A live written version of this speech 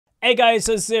Hey guys,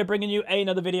 so here bringing you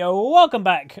another video. Welcome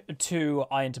back to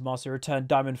Iron to Master Return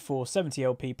Diamond 4 70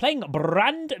 LP, playing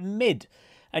Brand Mid.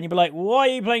 And you'll be like, why are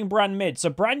you playing Brand Mid?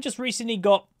 So Brand just recently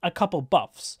got a couple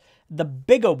buffs. The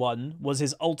bigger one was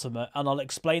his ultimate, and I'll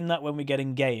explain that when we get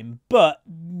in game. But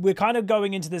we're kind of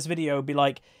going into this video be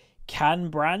like, can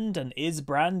Brand and is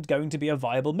Brand going to be a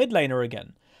viable mid laner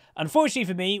again? Unfortunately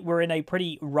for me, we're in a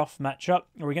pretty rough matchup.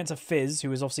 We're against a Fizz,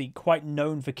 who is obviously quite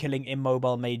known for killing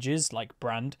immobile mages, like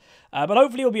Brand. But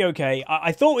hopefully he'll be okay.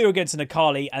 I thought we were against an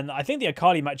Akali, and I think the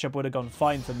Akali matchup would have gone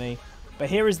fine for me. But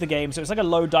here is the game. So it's like a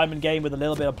low diamond game with a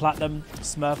little bit of platinum.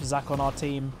 Smurf, Zac on our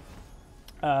team.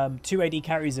 2 AD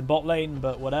carries in bot lane,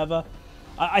 but whatever.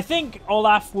 I think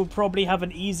Olaf will probably have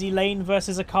an easy lane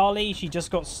versus Akali. She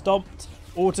just got stomped.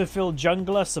 Autofill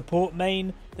jungler, support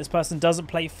main. This person doesn't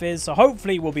play Fizz, so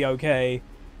hopefully we'll be okay.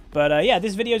 But yeah,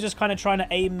 this video is just kind of trying to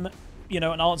aim, you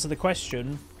know, and answer the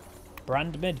question.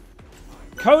 Brand mid.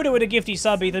 Coda with a gifty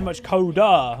sub, either much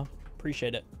Coda.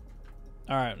 Appreciate it.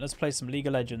 Alright, let's play some League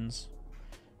of Legends.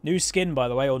 New skin, by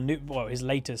the way, or new, well, his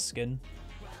latest skin.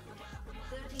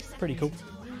 Pretty cool.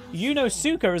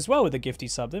 Suka as well with a gifty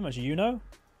sub. There much Yuno.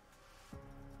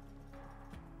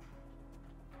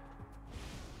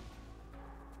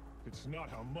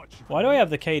 Why do I have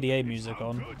the KDA music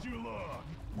on?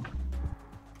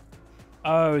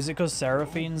 Oh, is it because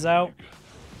Seraphine's out?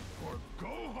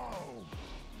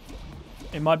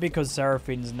 It might be because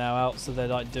Seraphine's now out, so they're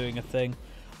like doing a thing.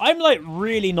 I'm like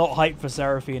really not hyped for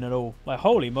Seraphine at all. Like,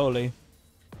 holy moly.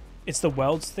 It's the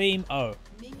World's theme? Oh.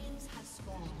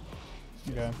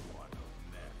 Okay.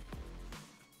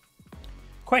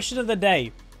 Question of the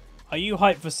day. Are you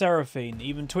hyped for Seraphine?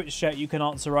 Even Twitch chat, you can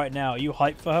answer right now. Are you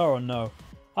hyped for her or no?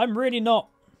 I'm really not.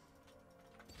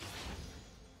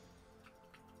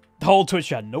 The whole Twitch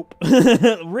chat, nope.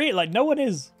 Really, like, no one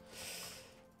is.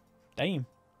 Damn.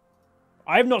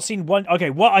 I have not seen one. Okay,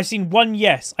 what? I've seen one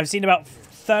yes. I've seen about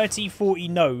 30, 40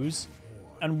 no's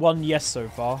and one yes so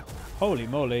far. Holy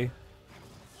moly.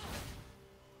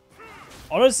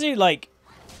 Honestly, like,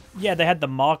 yeah, they had the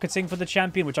marketing for the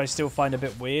champion, which I still find a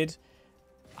bit weird.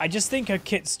 I just think her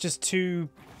kit's just too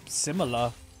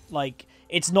similar. Like,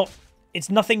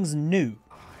 nothing's new.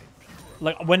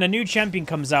 Like, when a new champion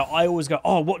comes out, I always go,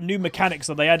 oh, what new mechanics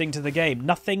are they adding to the game?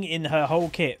 Nothing in her whole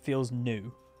kit feels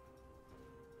new.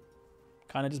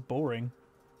 Kind of just boring.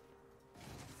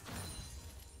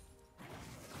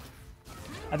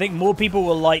 I think more people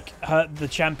will like the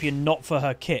champion not for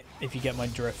her kit, if you get my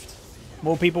drift.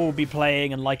 More people will be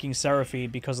playing and liking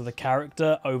Seraphine because of the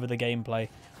character over the gameplay.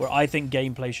 Where I think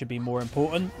gameplay should be more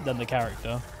important than the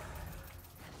character.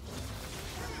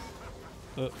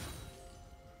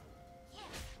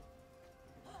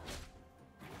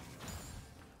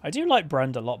 I do like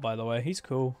Brand a lot, by the way. He's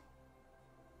cool.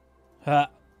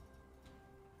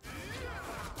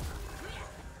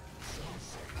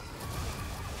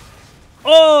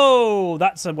 Oh!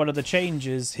 That's one of the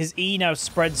changes. His E now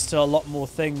spreads to a lot more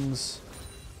things.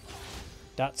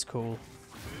 That's cool.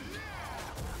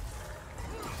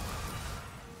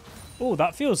 Oh,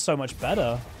 that feels so much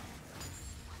better.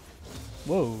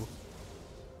 Whoa.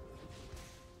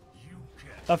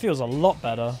 That feels a lot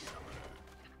better.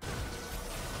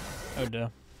 Oh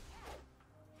dear.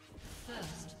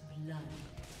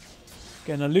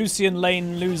 Again, a Lucian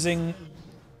lane losing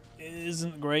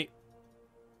isn't great.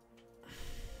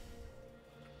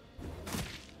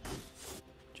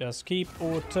 Just keep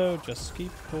auto, just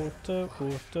keep auto,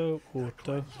 auto,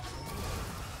 auto.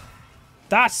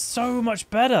 That's so much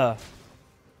better.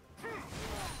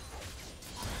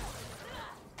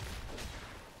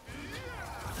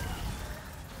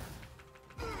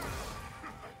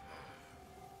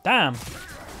 Damn.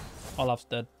 Olaf's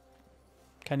dead.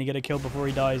 Can he get a kill before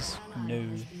he dies? No.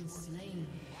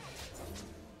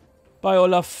 Bye,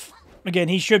 Olaf. Again,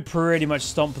 he should pretty much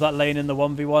stomp that lane in the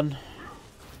 1v1.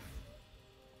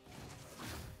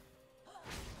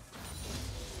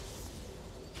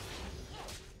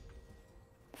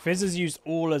 Fizz has used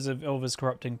all of his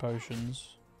corrupting potions.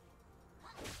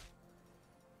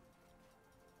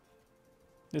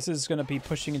 This is going to be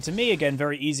pushing into me. Again,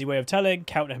 very easy way of telling.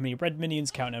 Count how many red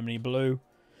minions, count how many blue.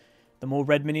 The more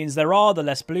red minions there are, the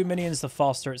less blue minions, the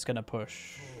faster it's going to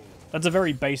push. That's a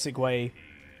very basic way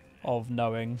of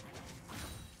knowing.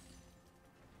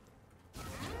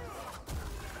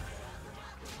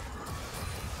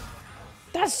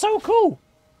 That's so cool!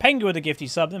 Pengu with a gifty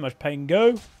sub. There much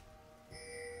Pengu.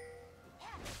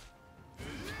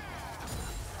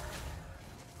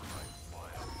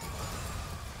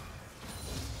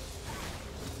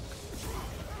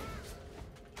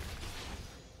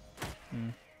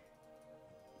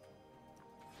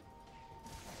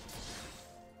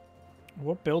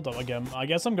 What build up again? I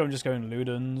guess I'm just going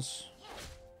Ludens.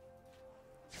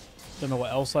 Don't know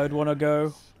what else I'd want to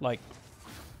go. Like,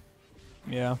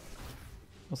 yeah.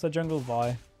 What's that jungle?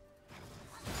 Vi.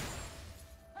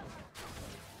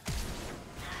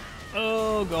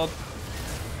 Oh god.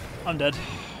 I'm dead.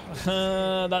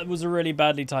 That was a really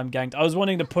badly timed gank. I was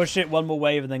wanting to push it one more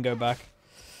wave and then go back.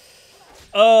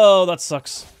 Oh, that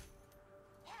sucks.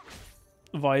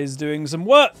 Vi is doing some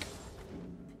work.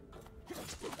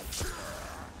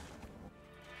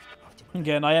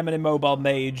 Again, I am an immobile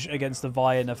mage against the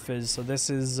Vi and a Fizz, so this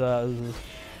is... This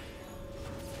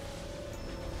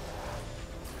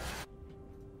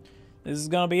is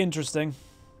gonna be interesting.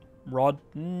 Rod?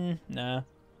 Nah. I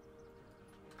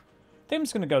think I'm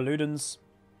just gonna go Ludens.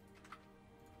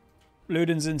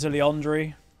 Ludens into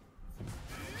Leandri.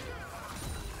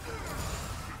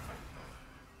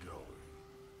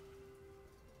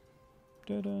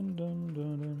 Dun, dun, dun,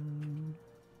 dun.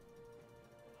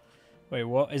 Wait,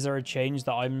 what? Is there a change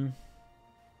that I'm...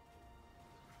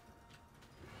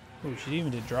 Oh, she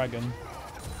even did Dragon.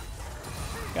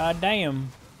 God damn.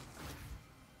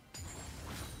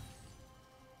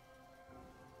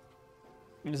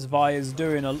 This Vi is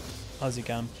doing a...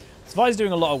 HuzzyGames. This Vi is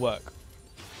doing a lot of work.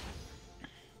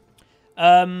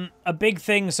 A big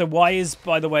thing, so why is,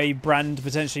 by the way, Brand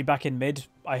potentially back in mid?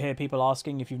 I hear people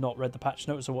asking if you've not read the patch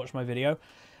notes or watched my video.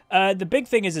 The big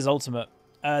thing is his ultimate.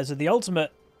 So the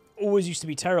ultimate always used to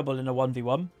be terrible in a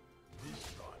 1v1.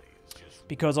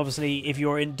 Because obviously, if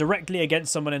you're in directly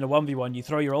against someone in a 1v1, you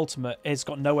throw your ultimate, it's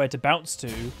got nowhere to bounce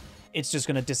to. It's just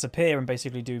going to disappear and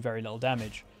basically do very little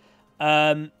damage.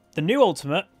 The new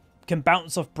ultimate can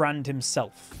bounce off Brand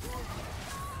himself.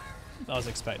 I was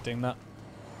expecting that.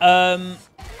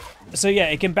 So yeah,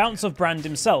 it can bounce off Brand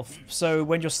himself. So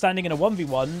when you're standing in a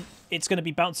 1v1, it's going to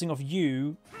be bouncing off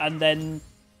you, and then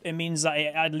it means that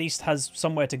it at least has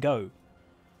somewhere to go.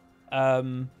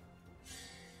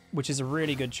 Which is a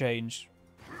really good change.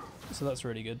 So that's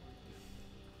really good.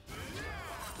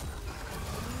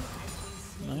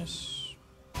 Nice.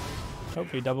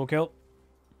 Hopefully double kill.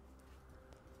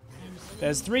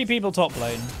 There's 3 people top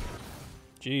lane.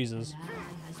 Jesus.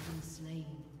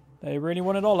 They really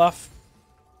wanted Olaf.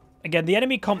 Again, the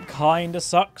enemy comp kinda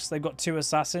sucks. They've got 2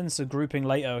 assassins, so grouping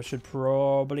later should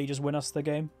probably just win us the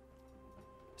game.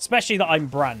 Especially that I'm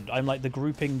Brand. I'm like the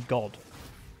grouping god.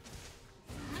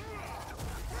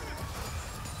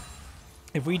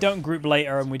 If we don't group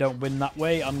later and we don't win that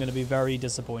way, I'm going to be very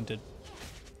disappointed.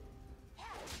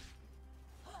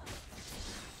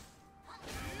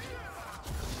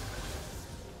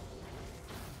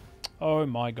 Oh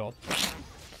my god.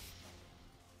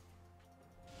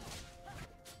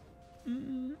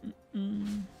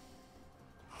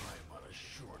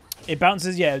 It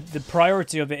bounces, yeah, the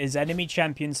priority of it is enemy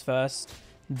champions first,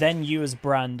 then you as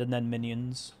Brand, and then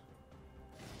minions.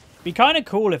 Be kind of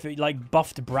cool if it, like,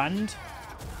 buffed Brand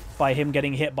by him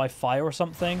getting hit by fire or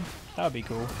something. That would be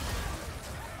cool.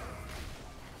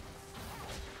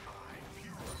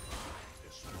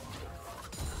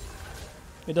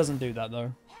 It doesn't do that,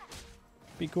 though.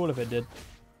 Be cool if it did.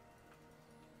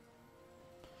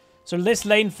 So this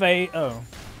lane phase... Oh.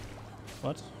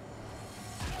 What?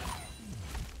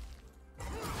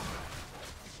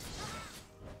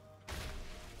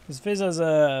 This Fizz has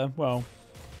a... Well...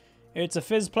 It's a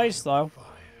Fizz playstyle.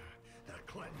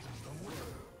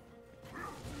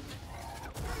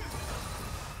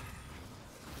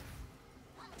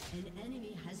 An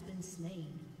enemy has been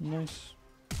slain. Nice.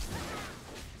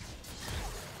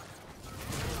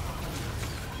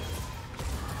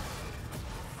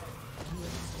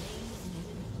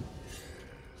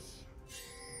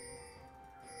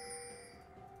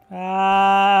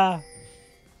 Ah.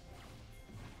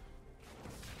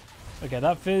 Okay,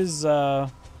 that Fizz,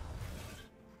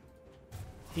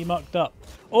 he mucked up.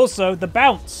 Also, the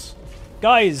bounce.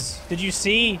 Guys, did you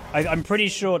see? I'm pretty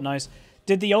sure, nice.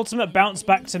 Did the ultimate bounce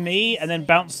back to me and then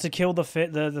bounce to kill the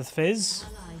Fizz?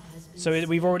 So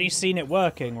we've already seen it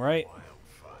working, right?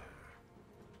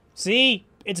 See?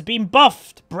 It's been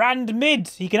buffed. Brand mid.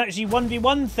 He can actually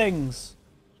 1v1 things.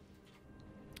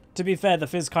 To be fair, the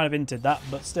Fizz kind of hinted that,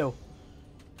 but still.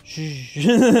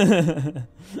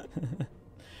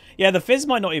 Yeah, the Fizz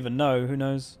might not even know. Who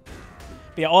knows?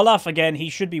 But yeah, Olaf, again, he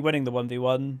should be winning the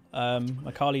 1v1.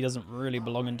 Akali doesn't really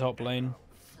belong in top lane.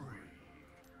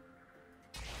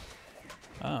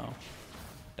 Oh.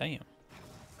 Damn.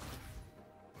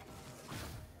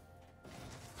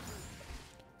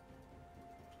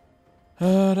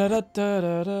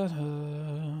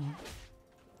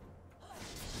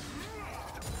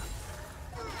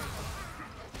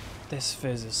 This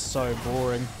Fizz is so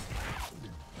boring.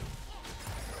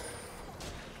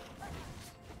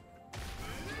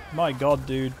 My god,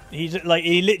 dude. He's like,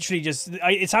 he literally just...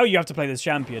 It's how you have to play this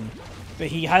champion. But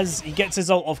he gets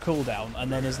his ult off cooldown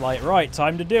and then is like, right,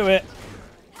 time to do it.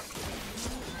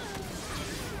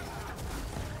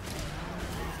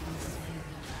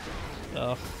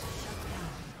 Ugh.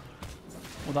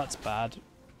 Well, that's bad.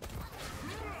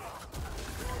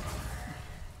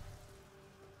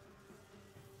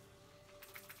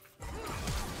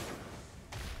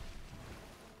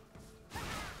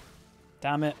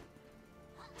 Damn it.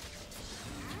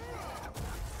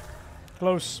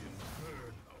 Close.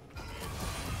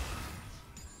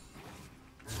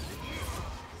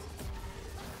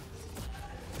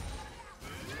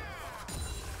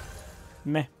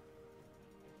 Meh.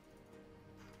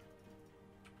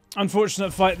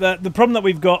 Unfortunate fight there. The problem that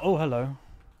we've got... Oh, hello.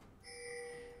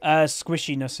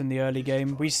 Squishiness in the early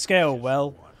game. We scale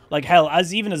well. Like, hell,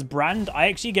 even as Brand, I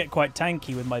actually get quite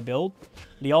tanky with my build.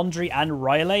 Leandri and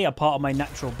Riley are part of my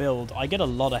natural build. I get a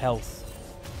lot of health.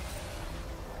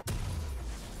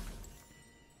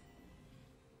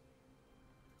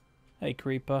 Hey,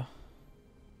 Creeper.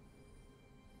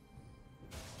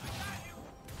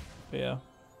 Yeah.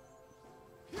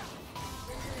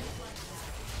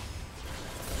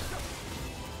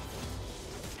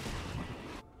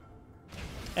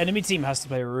 Enemy team has to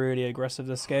play really aggressive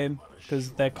this game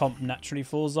because their comp naturally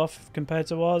falls off compared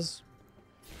to ours.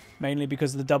 Mainly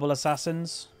because of the double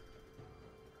assassins.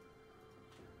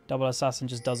 Double assassin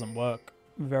just doesn't work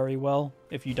very well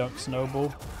if you don't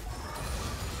snowball.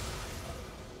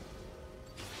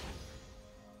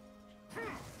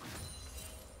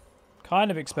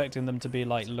 Kind of expecting them to be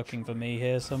like looking for me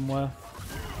here somewhere.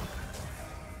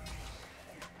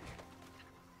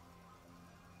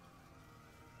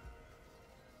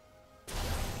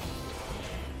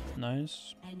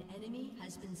 Nice. An enemy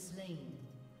has been slain.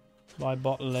 By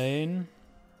bot lane.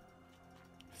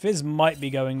 Fizz might be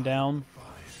going down.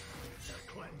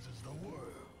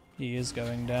 He is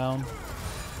going down.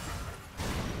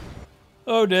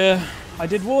 Oh dear. I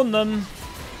did warn them.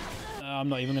 I'm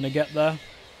not even going to get there.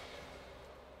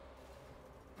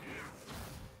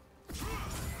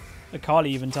 The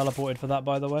Kali even teleported for that,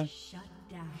 by the way. Shut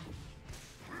down.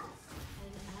 An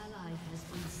ally has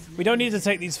been slain. We don't need to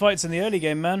take these fights in the early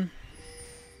game, man.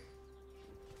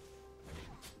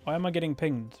 Why am I getting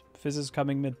pinged? Fizz is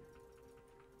coming mid.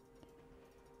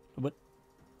 What?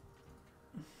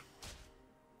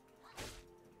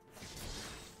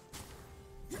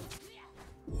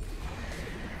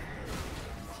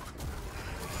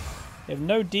 We have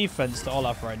no defense to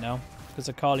Olaf right now because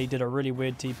Akali did a really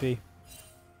weird TP.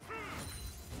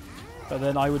 But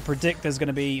then I would predict there's going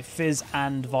to be Fizz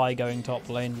and Vi going top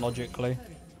lane, logically.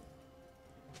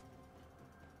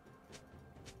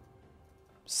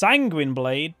 Sanguine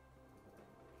Blade?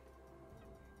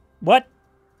 What?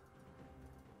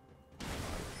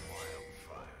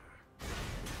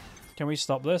 Can we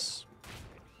stop this?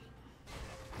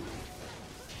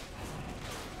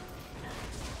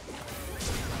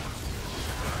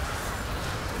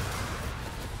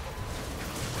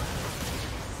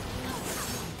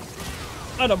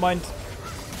 I don't mind.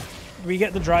 Did we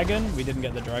get the dragon? We didn't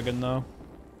get the dragon, though.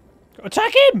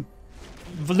 Attack him!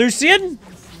 Lucian?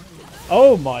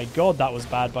 Oh my god, that was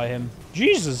bad by him.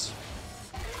 Jesus.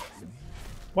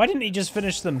 Why didn't he just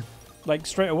finish them, like,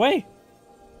 straight away?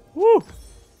 Woo!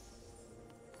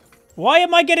 Why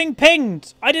am I getting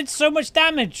pinged? I did so much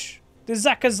damage. This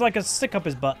Zaka's like a stick up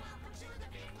his butt.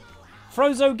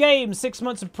 HuzzyGames, 6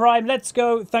 months of Prime. Let's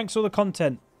go. Thanks for all the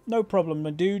content. No problem,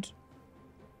 my dude.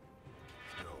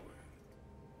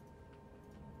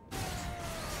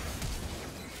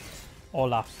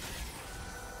 Olaf.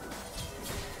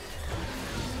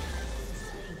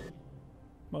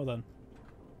 Well done.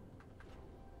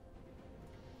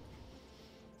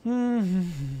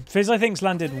 Fizz, I think's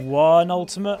landed one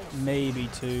ultimate, maybe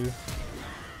two.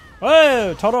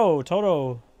 Oh,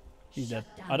 Toro. He's dead.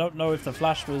 I don't know if the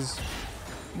flash was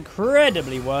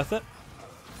incredibly worth it.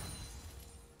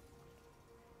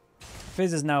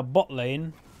 Fizz is now bot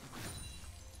lane.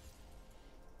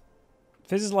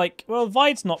 Fizz is like, well,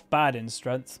 Vide's not bad in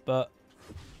strength, but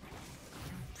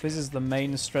Fizz is the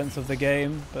main strength of the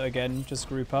game. But again, just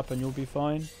group up and you'll be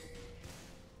fine.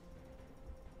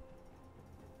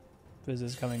 Fizz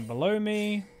is coming below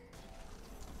me.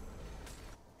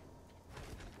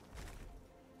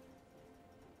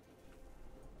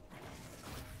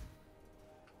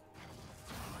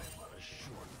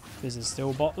 Fizz is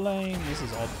still bot lane. This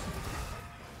is odd.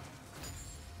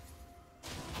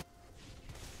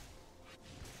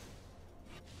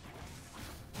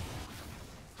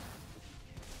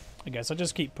 I guess I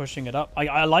just keep pushing it up.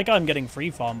 I like I'm getting free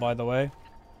farm, by the way.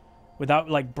 Without,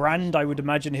 like, Brand, I would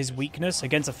imagine his weakness,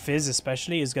 against a Fizz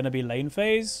especially, is going to be lane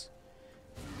phase.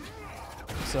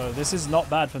 So this is not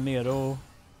bad for me at all.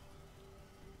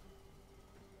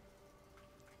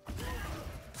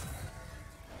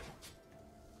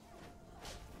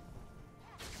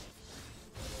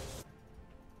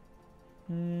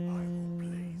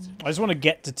 I just want to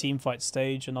get to teamfight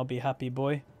stage and I'll be happy,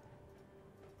 boy.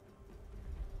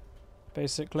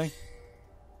 Basically.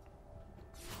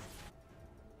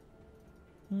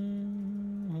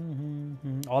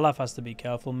 Olaf has to be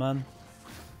careful, man.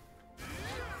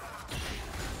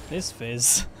 This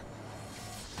Fizz.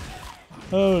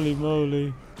 Holy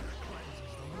moly.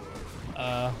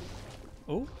 Oh.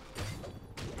 Okay.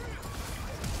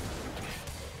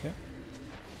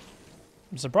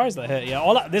 I'm surprised that hit.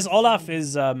 Yeah, this Olaf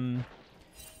is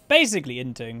basically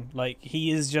inting. Like,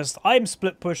 he is just, I'm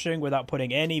split pushing without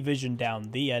putting any vision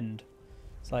down. The end.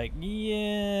 It's like,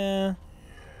 yeah.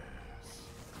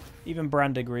 Even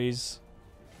Brand agrees.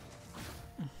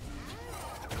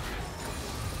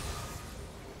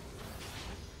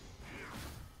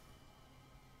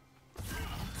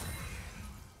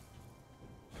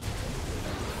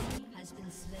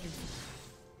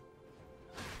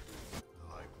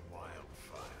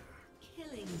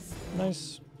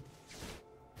 Nice.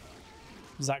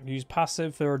 Zac used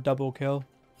passive for a double kill.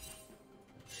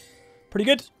 Pretty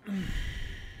good.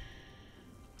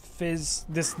 Fizz,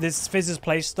 this Fizz's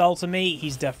playstyle to me,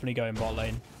 he's definitely going bot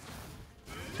lane.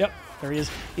 Yep, there he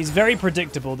is. He's very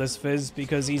predictable, this Fizz,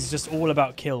 because he's just all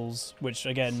about kills, which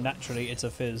again, naturally, it's a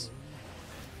Fizz.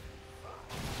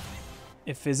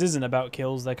 If Fizz isn't about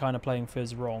kills, they're kind of playing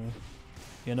Fizz wrong,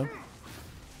 you know?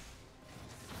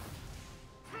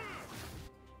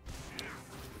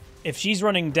 If she's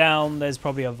running down, there's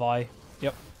probably a Vi.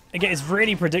 Yep. Again, it's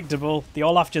really predictable. The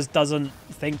Olaf just doesn't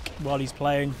think while he's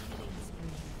playing.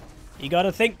 You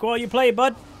gotta think while you play,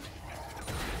 bud.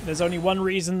 There's only one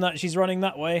reason that she's running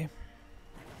that way.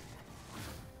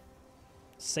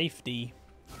 Safety.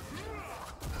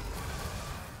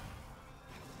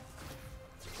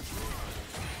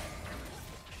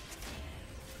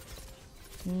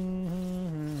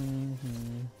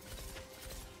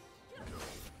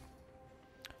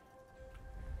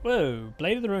 Whoa,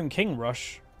 Blade of the Ruined King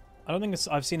rush. I don't think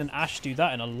I've seen an Ashe do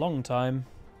that in a long time.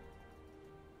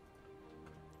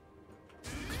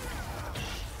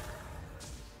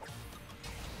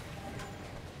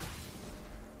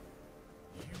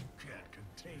 You can't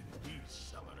contain me,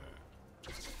 summoner.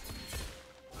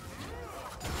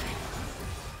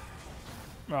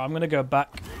 Right, I'm gonna go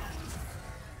back.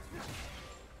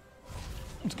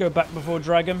 Let's go back before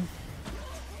Dragon.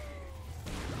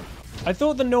 I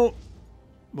thought the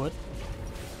What?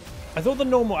 I thought the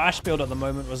normal Ashe build at the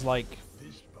moment was like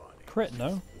crit,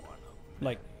 no?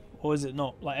 Like, or is it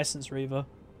not? Like Essence Reaver.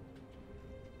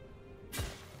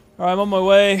 Alright, I'm on my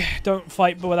way. Don't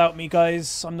fight without me,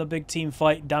 guys. I'm the big team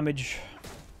fight damage.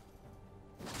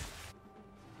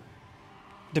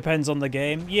 Depends on the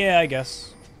game. Yeah, I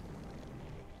guess.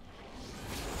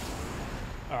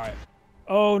 Alright.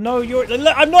 Oh no,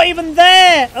 I'm not even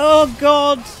there! Oh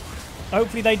god!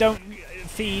 Hopefully they don't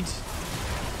feed.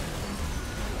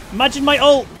 Imagine my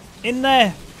ult in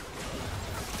there.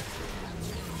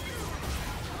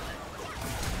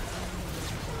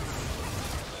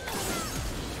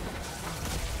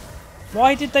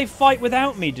 Why did they fight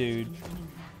without me, dude?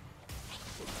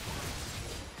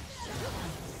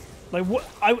 Like, what?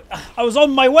 I was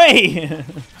on my way.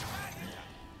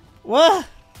 What?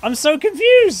 I'm so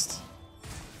confused.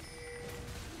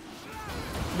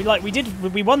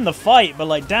 We won the fight, but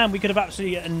like, damn, we could have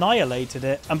absolutely annihilated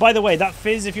it. And by the way, that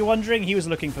Fizz, if you're wondering, he was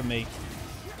looking for me.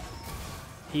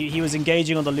 He was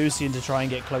engaging on the Lucian to try and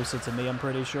get closer to me, I'm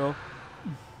pretty sure.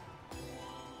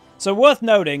 So worth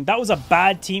noting, that was a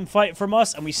bad team fight from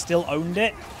us, and we still owned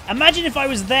it. Imagine if I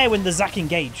was there when the Zac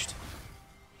engaged.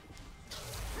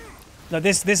 Now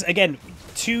this again,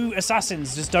 two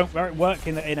assassins just don't work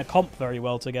in a comp very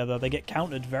well together. They get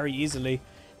countered very easily.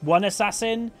 One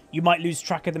assassin, you might lose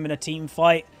track of them in a team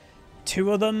fight.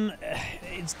 Two of them,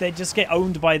 they just get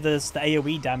owned by the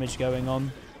AoE damage going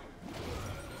on.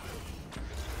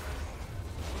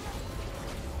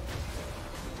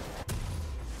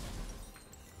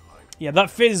 Yeah, that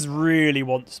Fizz really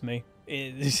wants me.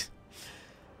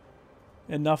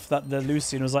 Enough that the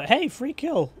Lucian was like, hey, free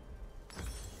kill.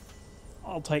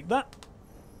 I'll take that.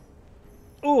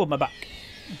 Oh, my back.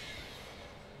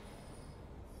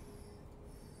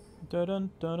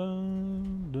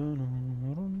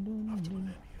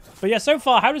 But yeah, so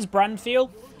far, how does Brand feel?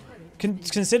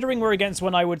 Considering we're against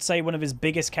one, I would say, one of his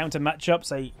biggest counter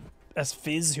matchups, as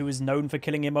Fizz, who is known for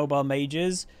killing immobile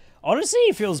mages, Honestly,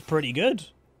 it feels pretty good.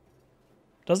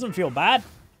 Doesn't feel bad.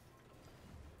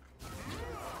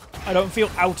 I don't feel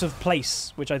out of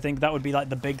place, which I think that would be like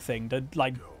the big thing.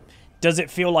 Like, does it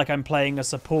feel like I'm playing a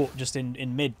support just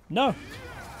in mid? No.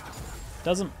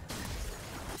 Doesn't.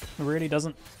 It really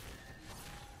doesn't.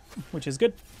 Which is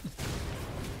good.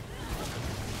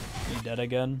 He dead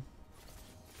again.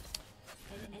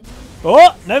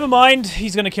 Oh, never mind.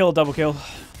 He's going to kill double kill.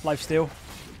 Lifesteal.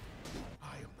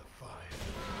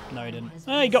 No, he didn't.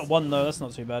 He got one, though. That's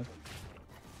not too bad.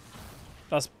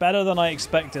 That's better than I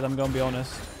expected, I'm going to be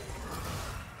honest.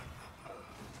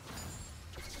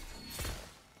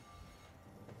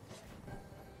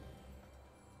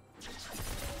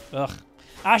 Ugh.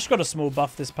 Ashe got a small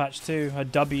buff this patch, too. Her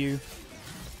W.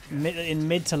 In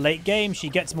mid to late game, she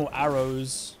gets more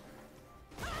arrows.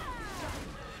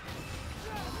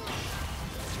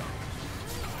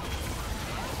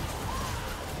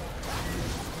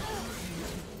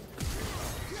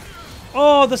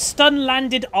 Oh, the stun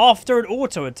landed after an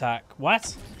auto attack.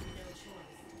 What?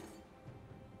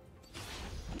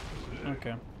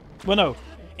 Okay. Well, no.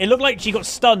 It looked like she got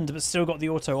stunned, but still got the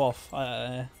auto off.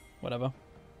 Whatever.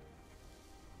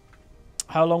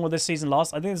 How long will this season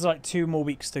last? I think there's like 2 more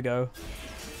weeks to go.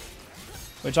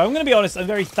 Which I'm going to be honest, I'm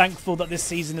very thankful that this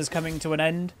season is coming to an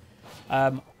end.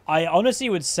 I honestly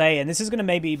would say, and this is going to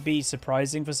maybe be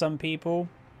surprising for some people,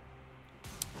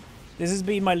 this has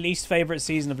been my least favorite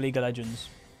season of League of Legends.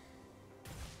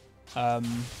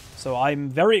 So I'm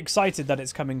very excited that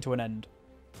it's coming to an end.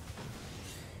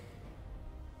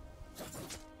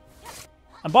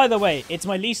 And by the way, it's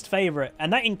my least favorite,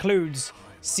 and that includes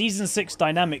Season 6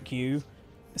 Dynamic Queue,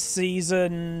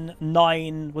 Season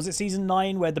 9, was it Season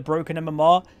 9 where the broken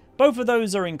MMR? Both of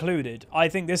those are included. I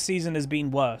think this season has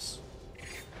been worse.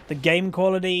 The game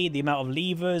quality, the amount of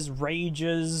levers,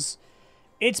 rages,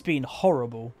 it's been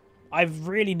horrible. I've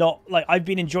really not, like, I've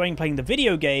been enjoying playing the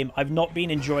video game. I've not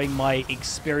been enjoying my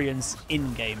experience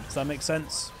in-game. Does that make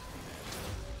sense?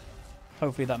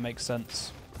 Hopefully that makes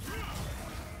sense.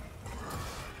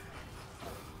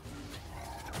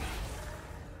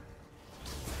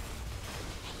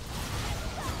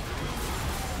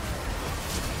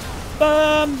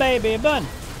 Burn, baby, burn.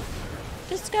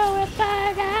 Just go and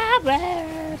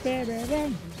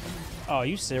burn. Oh, are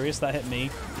you serious? That hit me.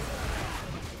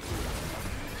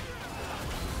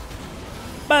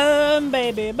 Burn,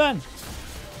 baby, burn.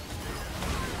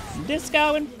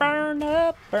 Disco and burn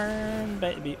up, burn,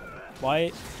 baby.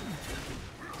 Why?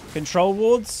 Control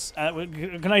wards?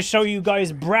 Can I show you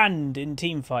guys Brand in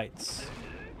team fights?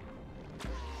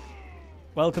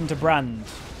 Welcome to Brand.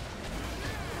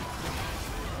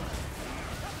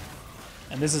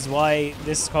 And this is why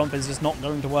this comp is just not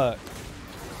going to work.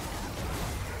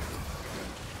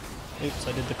 Oops,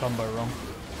 I did the combo wrong.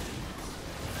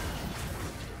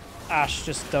 Ashe,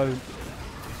 just don't.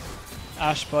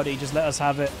 Ashe, buddy, just let us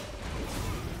have it.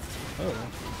 Oh.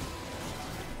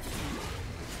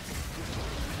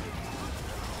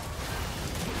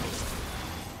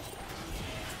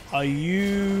 Are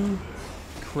you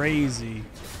crazy?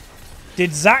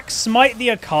 Did Zac smite the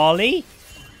Akali?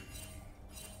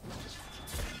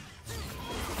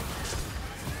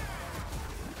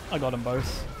 I got them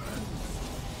both.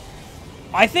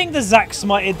 I think the Zac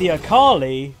smited the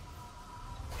Akali.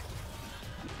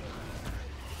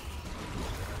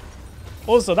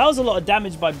 Also, that was a lot of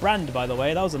damage by Brand, by the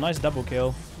way. That was a nice double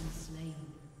kill.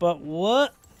 But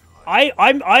what?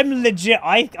 I'm legit.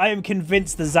 I am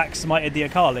convinced the Zac smited the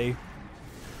Akali.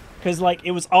 Because, like,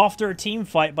 it was after a team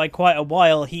fight by quite a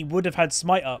while. He would have had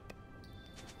smite up.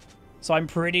 So I'm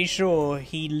pretty sure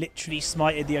he literally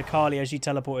smited the Akali as she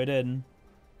teleported in.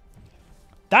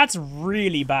 That's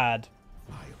really bad.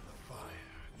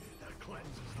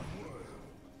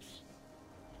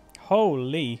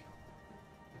 Holy.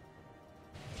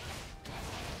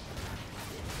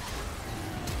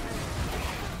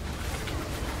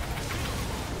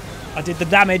 I did the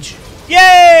damage.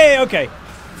 Yay! Okay.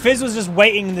 Fizz was just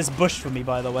waiting in this bush for me,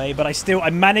 by the way, but I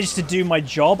managed to do my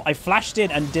job. I flashed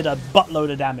in and did a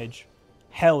buttload of damage.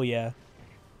 Hell yeah.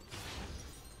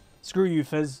 Screw you,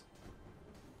 Fizz.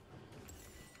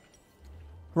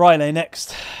 Riley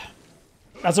next.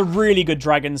 That's a really good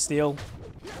Dragon Steel.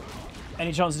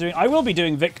 Any chance of doing? I will be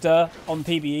doing Victor on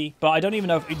PBE, but I don't even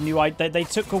know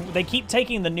if they keep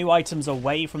taking the new items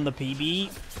away from the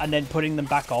PBE and then putting them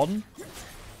back on.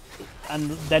 And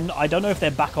then I don't know if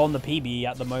they're back on the PBE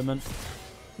at the moment.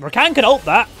 Rakan could ult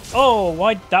that. Oh,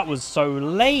 why? That was so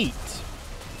late.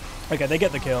 Okay, they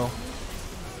get the kill.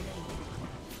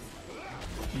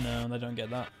 No, they don't get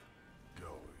that.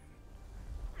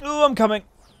 Oh, I'm coming.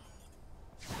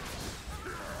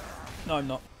 No, I'm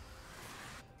not.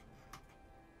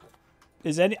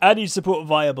 Is any support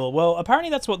viable? Well, apparently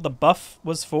that's what the buff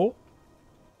was for.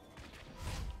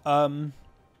 Again,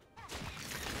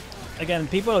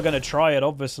 people are going to try it,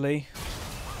 obviously.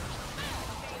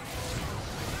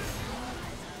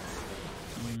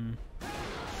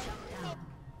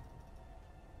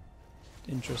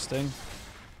 Interesting.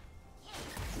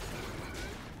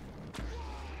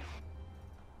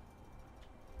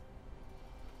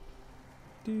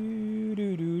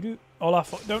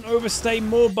 Olaf, don't overstay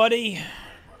more, buddy.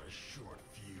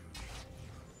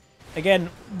 Again,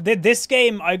 this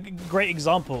game, great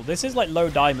example. This is like low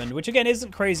diamond, which again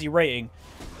isn't crazy rating.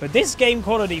 But this game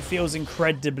quality feels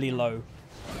incredibly low.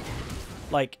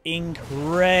 Like,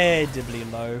 incredibly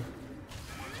low.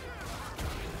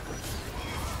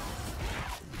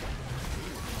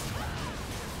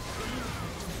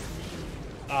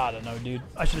 I don't know, dude.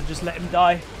 I should have just let him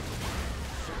die.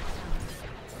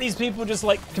 These people just,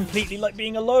 like, completely like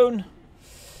being alone.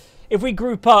 If we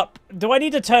group up, do I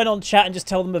need to turn on chat and just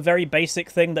tell them a very basic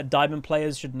thing that Diamond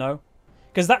players should know?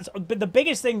 Because that's the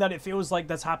biggest thing that it feels like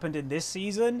that's happened in this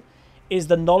season is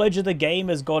the knowledge of the game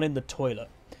has gone in the toilet.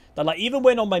 That, like, even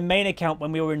when on my main account,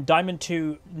 when we were in Diamond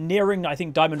 2, nearing, I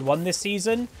think, Diamond 1 this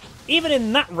season, even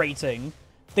in that rating,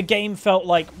 the game felt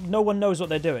like no one knows what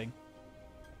they're doing.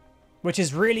 Which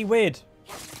is really weird.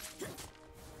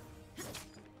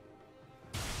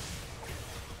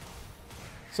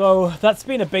 So, that's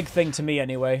been a big thing to me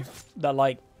anyway. That,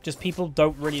 like, just people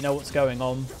don't really know what's going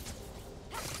on.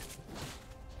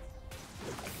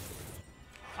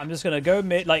 I'm just going to go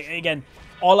mid. Like, again,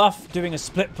 Olaf doing a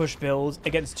split push build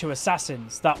against 2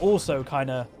 assassins. That also kind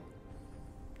of...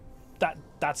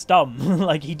 That's dumb.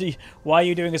 Like, why are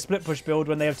you doing a split push build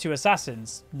when they have 2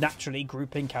 assassins? Naturally,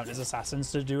 grouping counters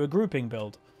assassins to do a grouping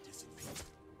build.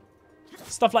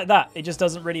 Stuff like that. It just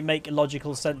doesn't really make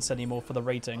logical sense anymore for the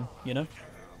rating, you know?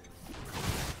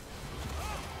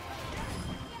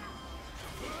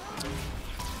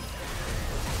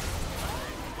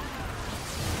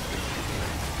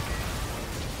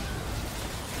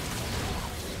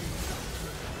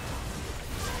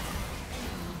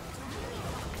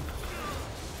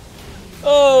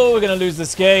 Oh, we're going to lose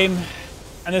this game.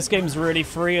 And this game's really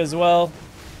free as well.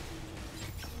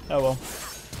 Oh, well.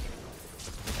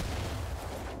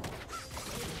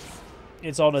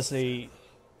 It's honestly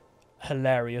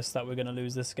hilarious that we're going to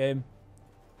lose this game.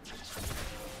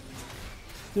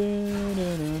 Let's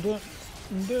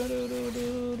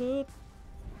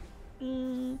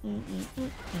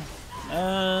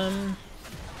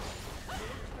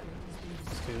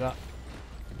do that.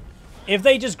 If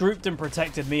they just grouped and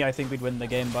protected me, I think we'd win the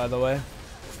game, by the way.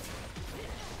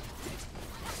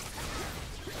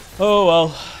 Oh,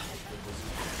 well.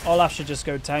 Olaf should just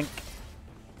go tank.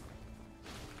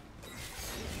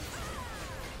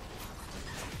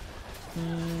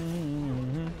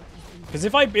 Because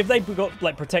if they got,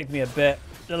 like, protect me a bit,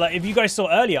 like, if you guys saw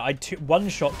earlier, I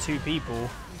one-shot 2 people.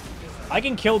 I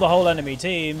can kill the whole enemy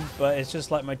team, but it's just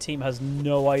like my team has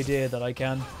no idea that I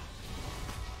can.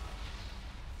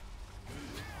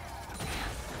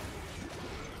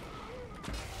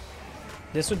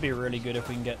 This would be really good if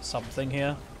we can get something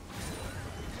here.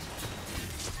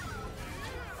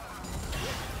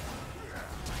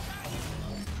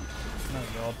 Oh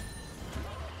god.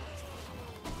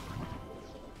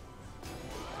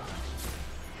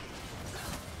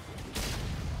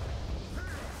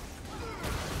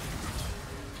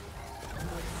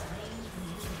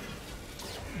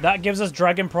 That gives us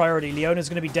dragon priority. Leona's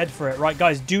going to be dead for it. Right,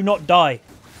 guys, do not die.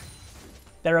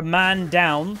 They're a man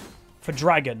down for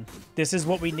dragon. This is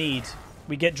what we need.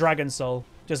 We get dragon soul.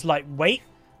 Just like, wait.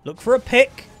 Look for a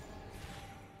pick.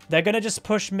 They're going to just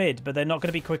push mid, but they're not going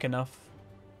to be quick enough.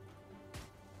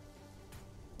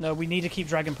 No, we need to keep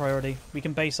dragon priority. We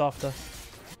can base after.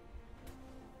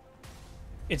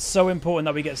 It's so important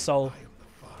that we get soul.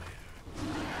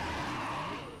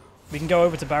 We can go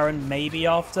over to Baron maybe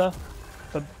after.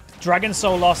 But dragon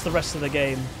soul lasts the rest of the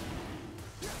game.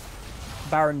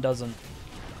 Baron doesn't.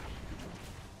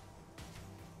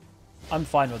 I'm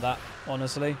fine with that,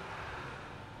 honestly.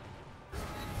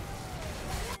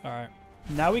 Alright.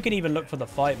 Now we can even look for the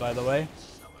fight, by the way.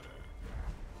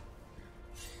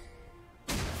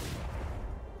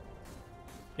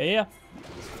 Yeah.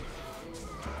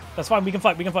 That's fine, we can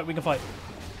fight, we can fight, we can fight.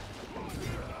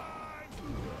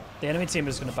 The enemy team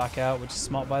is going to back out, which is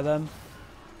smart by them.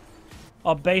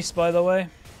 Our base, by the way.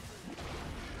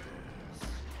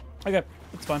 Okay,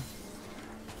 it's fine.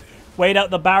 Wait out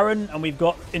the Baron, and we've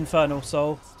got Infernal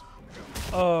Soul.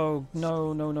 Oh,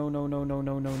 no.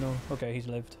 Okay, he's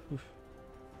lived. Oof.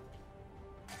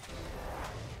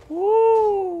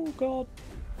 Woo, God.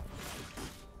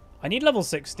 I need level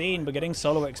 16, but getting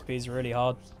solo XP is really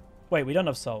hard. Wait, we don't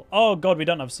have soul. Oh god, we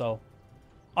don't have soul.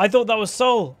 I thought that was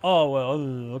soul. Oh, well,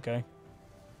 okay.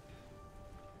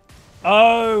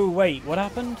 Oh, wait, what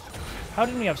happened? How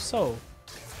didn't we have soul?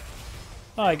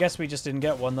 Oh, I guess we just didn't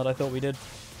get one that I thought we did.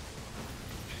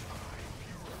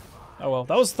 Oh well,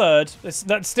 that was third.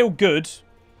 That's still good.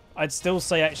 I'd still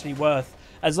say actually worth.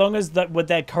 As long as that with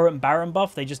their current Baron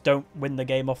buff, they just don't win the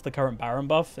game off the current Baron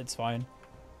buff, it's fine.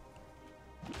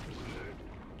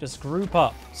 Just group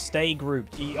up. Stay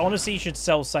grouped. You honestly should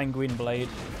sell Sanguine Blade.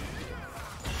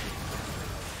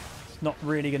 It's not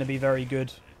really going to be very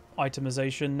good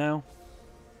itemization now.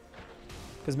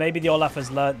 Because maybe the Olaf has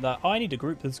learnt that, oh, I need to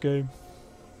group this game.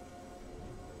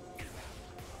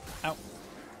 Ow.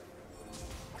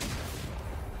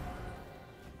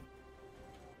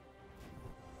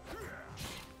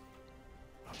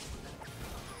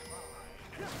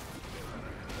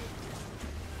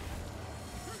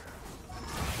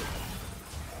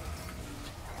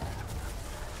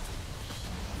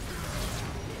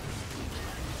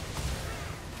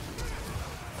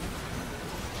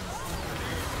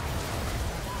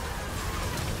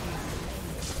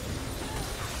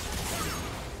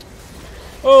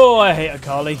 Oh, I hate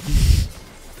Akali.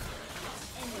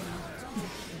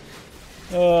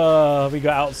 Oh, we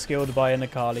got outskilled by an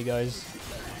Akali, guys.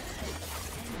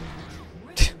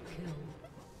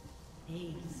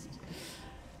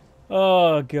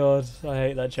 Oh, God. I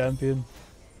hate that champion.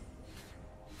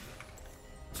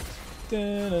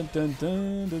 Dun, dun,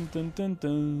 dun, dun, dun, dun,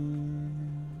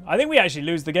 dun. I think we actually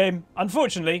lose the game.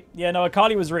 Unfortunately. Yeah, no,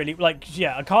 Akali was really... Like,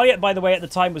 yeah, Akali, by the way, at the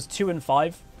time was 2 and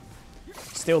 5.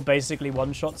 Still basically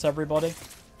one-shots everybody.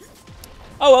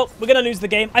 Oh well, we're going to lose the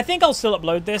game. I think I'll still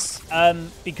upload this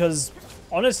because,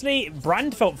 honestly,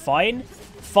 Brand felt fine.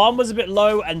 Farm was a bit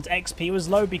low and XP was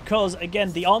low because,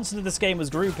 again, the answer to this game was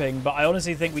grouping, but I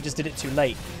honestly think we just did it too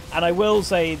late. And I will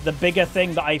say the bigger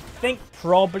thing that I think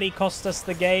probably cost us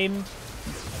the game,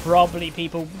 probably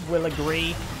people will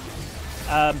agree,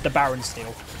 the Baron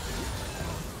steal.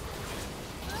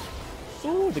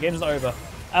 Ooh, the game's not over.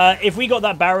 If we got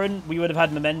that Baron, we would have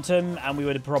had momentum, and we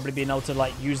would have probably been able to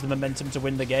like use the momentum to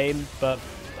win the game. But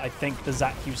I think the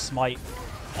Zacu smite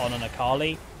on an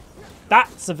Akali,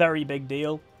 that's a very big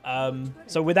deal.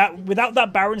 So without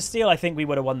that Baron steal, I think we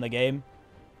would have won the game.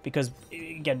 Because,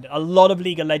 again, a lot of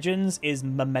League of Legends is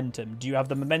momentum. Do you have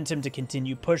the momentum to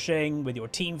continue pushing with your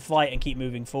team fight and keep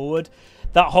moving forward?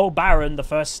 That whole Baron, the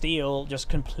first steal, just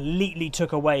completely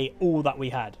took away all that we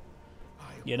had.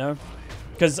 You know?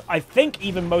 Because I think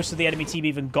even most of the enemy team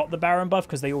even got the Baron buff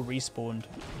because they all respawned.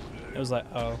 It was like,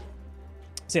 oh.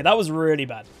 So yeah, that was really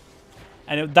bad.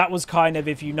 And that was kind of,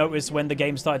 if you notice, when the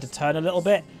game started to turn a little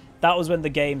bit, that was when the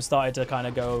game started to kind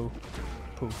of go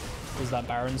poof. Was that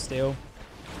Baron steal?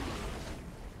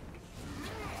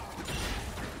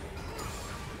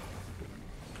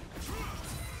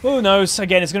 Who knows?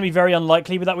 Again, it's going to be very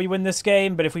unlikely that we win this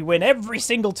game, but if we win every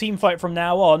single team fight from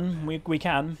now on, we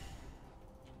can.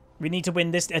 We need to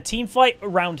win a team fight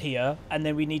around here, and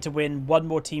then we need to win one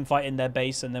more team fight in their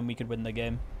base, and then we could win the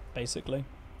game, basically.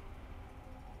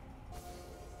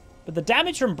 But the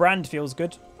damage from Brand feels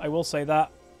good. I will say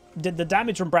that. The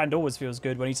damage from Brand always feels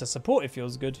good. When he's a support, it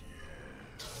feels good.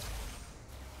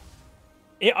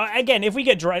 Again, if we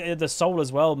get the Soul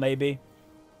as well, maybe.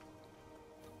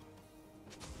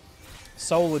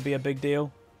 Soul would be a big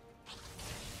deal.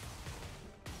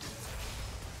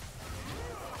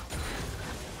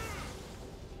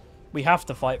 We have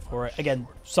to fight for it. Again,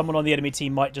 someone on the enemy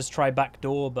team might just try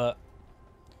backdoor, but...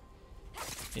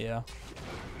 yeah.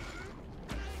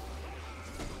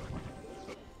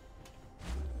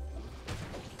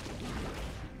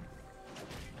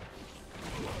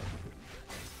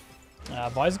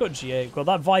 Vi's got G8. Well,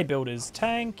 that Vi build is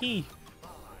tanky.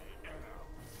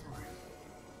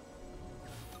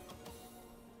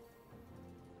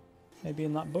 Maybe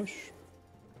in that bush.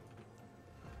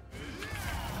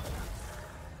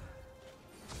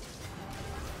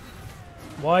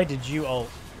 Why did you ult?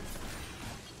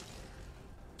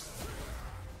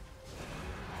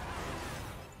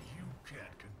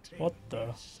 What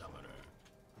the?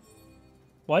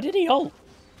 Why did he ult?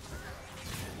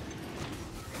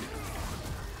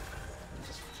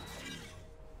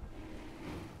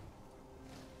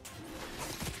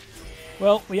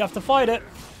 Well, we have to fight it.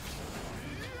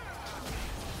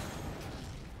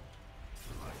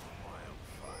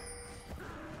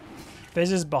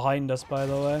 Fizz is behind us, by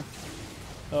the way.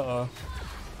 Uh-oh.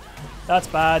 That's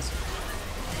bad.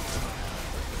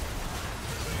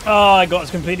 Oh, I got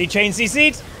completely chain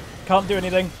CC'd. Can't do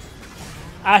anything.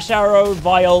 Ash Arrow,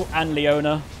 Vial, and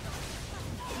Leona.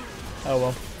 Oh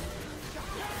well.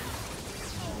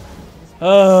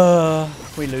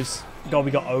 We lose. God,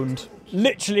 we got owned.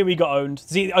 Literally, we got owned.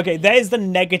 See, okay, there's the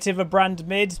negative of brand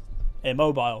mid.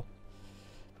 Immobile.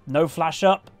 No flash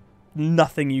up.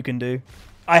 Nothing you can do.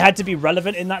 I had to be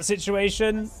relevant in that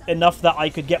situation enough that I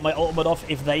could get my ultimate off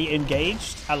if they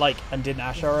engaged and didn't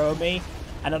Ash arrow me.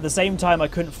 And at the same time, I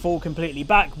couldn't fall completely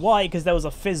back. Why? Because there was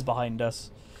a fizz behind us.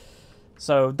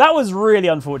 So that was really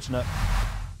unfortunate.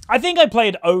 I think I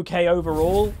played okay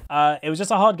overall. It was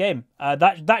just a hard game.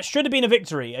 That should have been a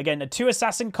victory. Again, a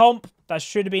 2-assassin comp. That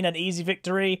should have been an easy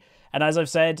victory. And as I've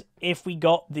said, if we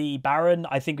got the Baron,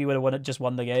 I think we would have just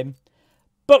won the game.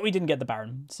 But we didn't get the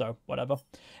Baron, so whatever.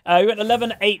 We went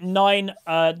 11, 8, 9,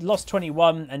 lost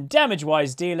 21, and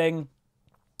damage-wise dealing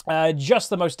just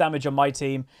the most damage on my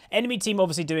team. Enemy team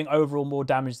obviously doing overall more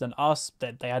damage than us.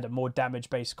 They had a more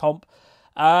damage-based comp.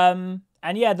 And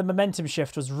yeah, the momentum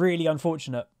shift was really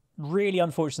unfortunate. Really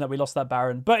unfortunate we lost that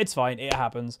Baron, but it's fine. It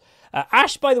happens.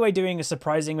 Ashe, by the way, doing a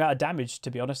surprising amount of damage,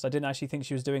 to be honest. I didn't actually think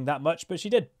she was doing that much, but she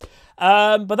did.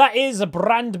 But that is a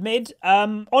brand mid.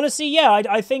 Honestly, yeah,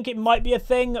 I think it might be a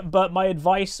thing, but my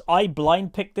advice, I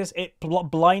blind picked this.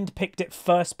 Blind picked it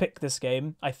first pick this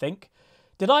game, I think.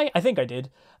 Did I? I think I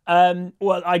did.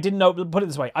 Well, I didn't know. Put it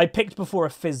this way. I picked before a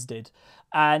Fizz did.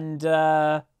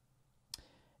 And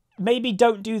maybe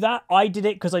don't do that. I did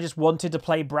it because I just wanted to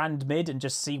play brand mid and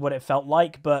just see what it felt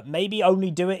like. But maybe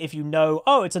only do it if you know,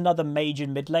 oh, it's another mage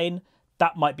in mid lane.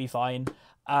 That might be fine.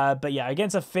 But yeah,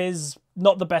 against a Fizz,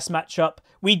 not the best matchup.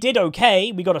 We did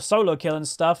okay. We got a solo kill and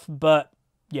stuff. But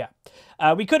yeah,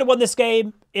 we could have won this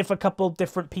game if a couple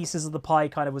different pieces of the pie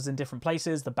kind of was in different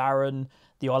places. The Baron,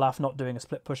 the Olaf not doing a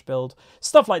split push build,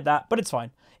 stuff like that. But it's fine.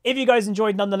 If you guys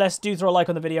enjoyed nonetheless, do throw a like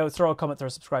on the video, throw a comment, throw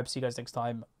a subscribe. See you guys next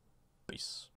time.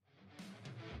 Peace.